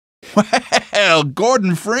Well,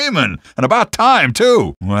 Gordon Freeman. And about time,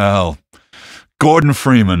 too. Well, Gordon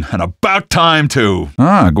Freeman. And about time, too.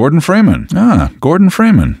 Gordon Freeman. Gordon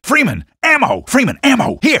Freeman. Freeman! Ammo! Freeman,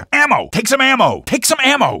 ammo! Here, ammo! Take some ammo! Take some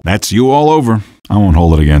ammo! That's you all over. I won't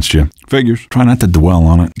hold it against you. Figures. Try not to dwell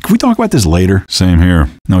on it. Can we talk about this later? Same here.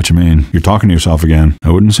 Know what you mean. You're talking to yourself again.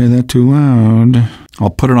 I wouldn't say that too loud. I'll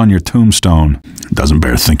put it on your tombstone. It doesn't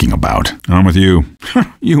bear thinking about. I'm with you.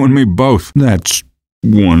 You and me both. That's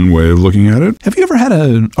one way of looking at it. Have you ever had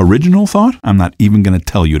an original thought? I'm not even going to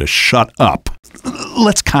tell you to shut up.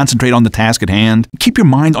 Let's concentrate on the task at hand. Keep your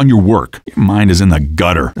mind on your work. Your mind is in the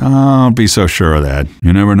gutter. Don't be so sure of that.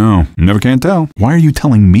 You never know. You never can tell. Why are you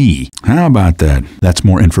telling me? How about that? That's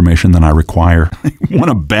more information than I require. Want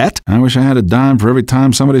to bet? I wish I had a dime for every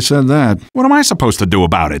time somebody said that. What am I supposed to do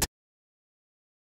about it?